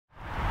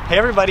Hey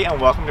everybody, and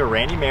welcome to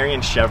Randy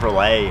Marion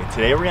Chevrolet.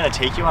 Today we're going to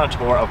take you on a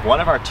tour of one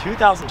of our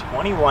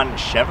 2021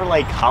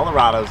 Chevrolet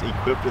Colorados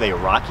equipped with a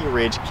Rocky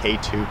Ridge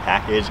K2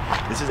 package.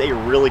 This is a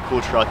really cool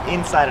truck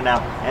inside and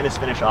out, and is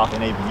finished off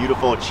in a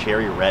beautiful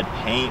cherry red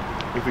paint.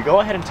 If we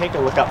go ahead and take a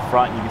look up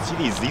front, you can see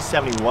the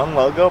Z71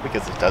 logo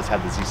because it does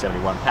have the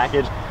Z71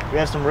 package. We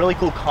have some really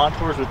cool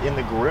contours within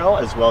the grille,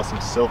 as well as some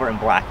silver and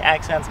black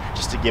accents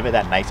just to give it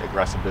that nice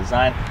aggressive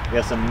design. We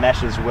have some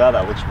mesh as well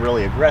that looks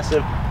really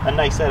aggressive, a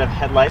nice set of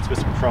headlights with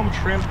some chrome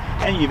trim,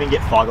 and you even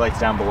get fog lights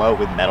down below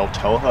with metal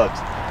tow hooks.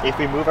 If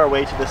we move our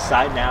way to the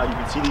side now, you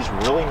can see these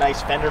really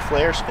nice fender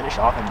flares finish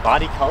off in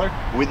body color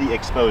with the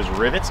exposed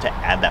rivets to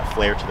add that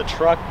flare to the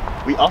truck.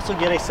 We also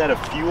get a set of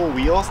fuel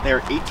wheels. They're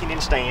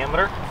 18-inch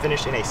diameter,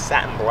 finished in a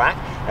satin black,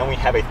 and we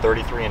have a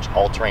 33-inch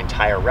all-terrain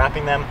tire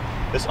wrapping them.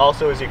 This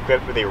also is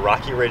equipped with a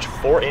Rocky Ridge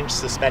 4-inch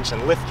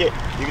suspension lift kit.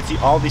 You can see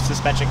all these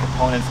suspension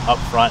components up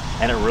front,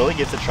 and it really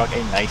gives the truck a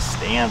nice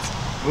stance.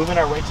 Moving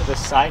our way to the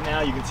side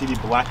now, you can see the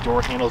black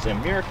door handles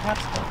and mirror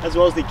caps, as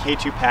well as the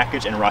K2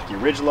 package and Rocky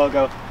Ridge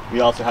logo. We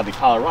also have the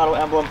Colorado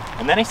emblem,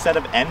 and then a set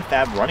of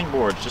NFAB running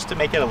boards just to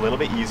make it a little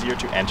bit easier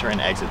to enter and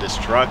exit this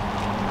truck.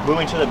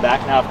 Moving to the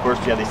back now, of course,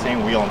 we have the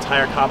same wheel and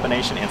tire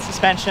combination and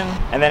suspension,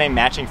 and then a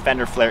matching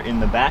fender flare in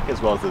the back,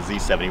 as well as the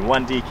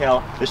Z71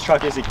 decal. This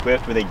truck is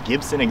equipped with a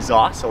Gibson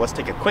exhaust, so let's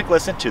take a quick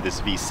listen to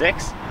this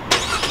V6.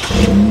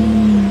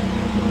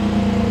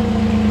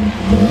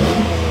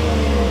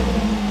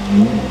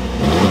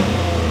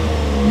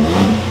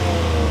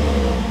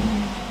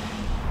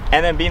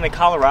 And then being the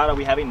Colorado,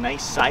 we have a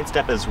nice side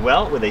step as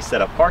well with a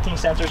set of parking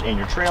sensors and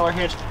your trailer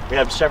hitch. We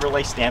have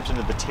Chevrolet stamped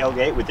into the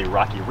tailgate with the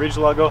Rocky Ridge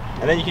logo.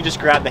 And then you can just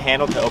grab the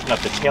handle to open up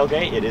the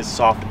tailgate. It is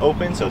soft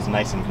open, so it's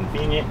nice and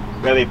convenient.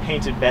 We have a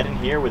painted bed in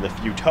here with a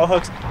few tow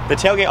hooks. The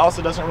tailgate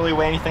also doesn't really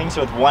weigh anything,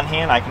 so with one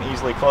hand I can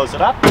easily close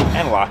it up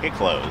and lock it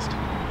closed.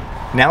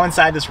 Now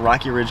inside this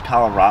Rocky Ridge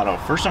Colorado,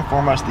 first and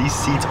foremost, these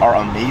seats are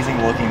amazing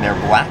looking. They're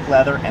black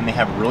leather and they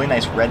have really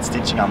nice red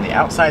stitching on the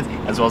outsides,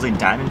 as well as a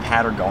diamond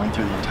pattern going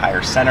through the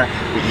entire center.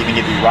 We even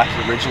get the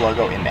Rocky Ridge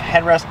logo in the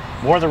headrest.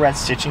 More of the red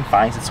stitching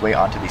finds its way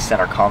onto the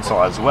center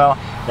console as well.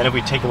 Then if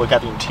we take a look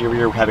at the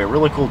interior, we have a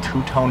really cool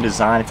two-tone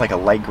design. It's like a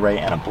light gray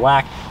and a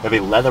black. We have a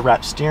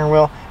leather-wrapped steering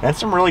wheel, and then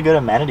some really good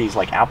amenities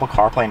like Apple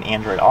CarPlay and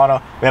Android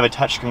Auto. We have a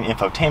touchscreen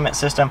infotainment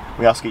system.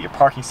 We also get your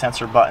parking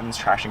sensor buttons,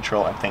 traction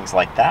control, and things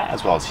like that,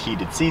 as well as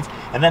heated seats,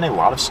 and then a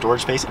lot of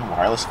storage space and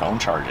wireless phone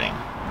charging.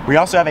 We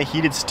also have a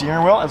heated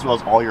steering wheel, as well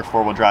as all your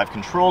four-wheel drive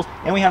controls,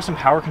 and we have some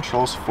power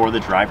controls for the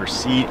driver's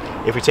seat.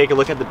 If we take a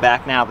look at the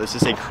back now, this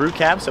is a crew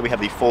cab, so we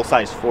have the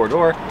full-size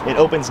 4-door. It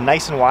opens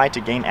nice and wide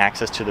to gain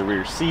access to the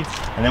rear seats,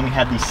 and then we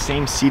have the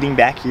same seating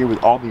back here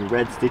with all the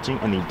red stitching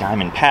and the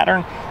diamond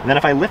pattern. And then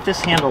if I lift this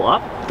handle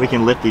up, we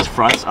can lift these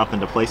fronts up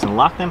into place and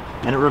lock them,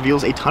 and it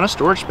reveals a ton of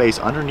storage space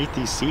underneath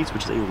these seats,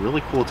 which is a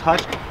really cool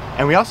touch.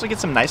 And we also get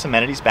some nice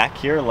amenities back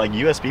here like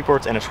USB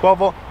ports and a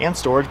 12-volt and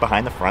storage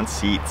behind the front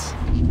seats.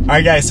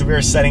 Alright guys, so we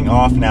are setting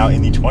off now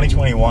in the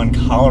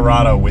 2021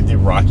 Colorado with the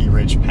Rocky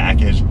Ridge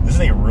package. This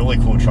is a really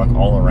cool truck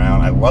all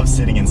around. I love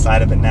sitting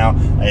inside of it now.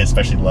 I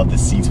especially love the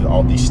seats with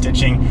all the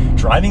stitching.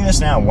 Driving this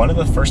now, one of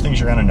the first things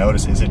you're going to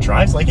notice is it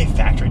drives like a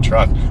factory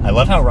truck. I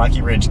love how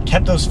Rocky Ridge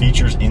kept those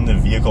features in the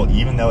vehicle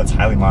even though it's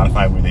highly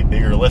modified with a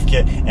bigger lift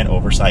kit and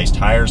oversized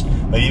tires.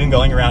 But even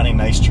going around a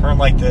nice turn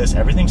like this,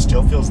 everything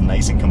still feels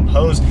nice and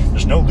composed.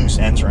 There's no loose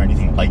ends or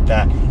anything like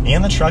that.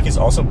 And the truck is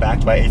also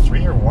backed by a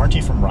 3-year warranty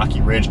from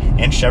Rocky Ridge,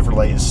 and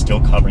Chevrolet is still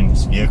covering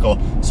this vehicle.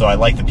 So I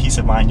like the peace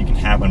of mind you can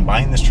have when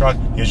buying this truck,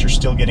 because you're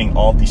still getting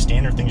all the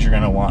standard things you're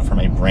going to want from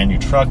a brand new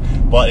truck,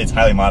 but it's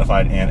highly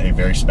modified and a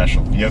very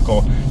special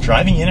vehicle.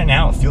 Driving in and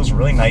out feels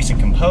really nice and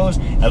composed.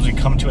 As we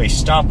come to a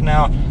stop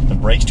now, the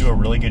brakes do a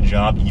really good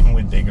job even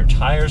with bigger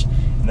tires.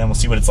 And then we'll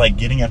see what it's like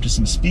getting up to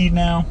some speed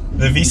now.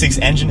 The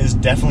V6 engine is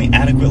definitely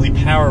adequately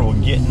powered.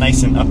 We'll get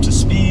nice and up to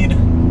speed.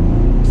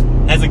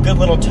 Has a good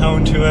little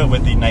tone to it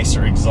with the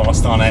nicer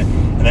exhaust on it.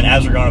 And then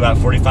as we're going about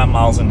 45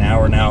 miles an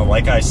hour now,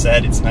 like I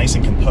said, it's nice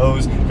and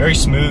composed, very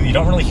smooth. You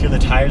don't really hear the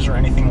tires or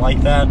anything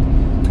like that.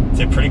 It's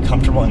a pretty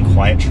comfortable and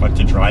quiet truck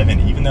to drive in,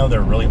 even though they're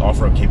really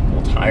off-road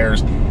capable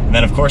tires. And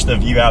then of course the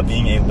view out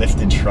being a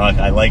lifted truck,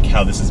 I like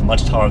how this is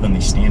much taller than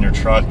the standard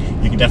truck.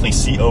 You can definitely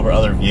see over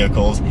other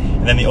vehicles.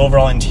 And then the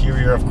overall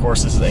interior, of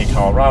course, this is a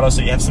Colorado,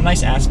 so you have some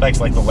nice aspects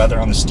like the leather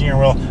on the steering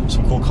wheel,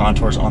 some cool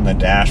contours on the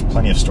dash,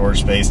 plenty of storage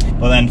space.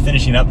 But then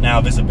finishing up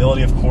now,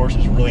 visibility of course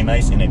is really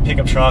nice in a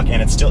pickup truck,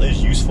 and it still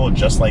is useful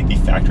just like the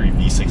factory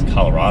V6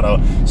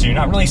 Colorado. So you're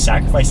not really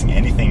sacrificing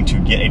anything to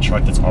get a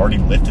truck that's already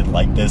lifted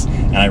like this,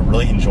 and I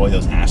really enjoy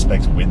those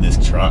aspects with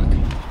this truck.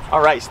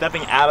 Alright,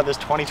 stepping out of this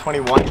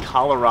 2021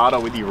 Colorado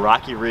with the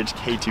Rocky Ridge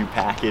K2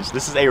 package.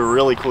 This is a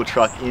really cool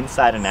truck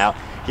inside and out.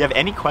 If you have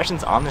any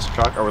questions on this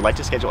truck or would like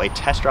to schedule a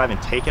test drive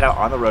and take it out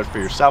on the road for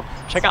yourself,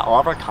 check out all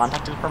of our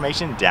contact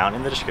information down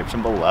in the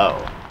description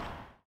below.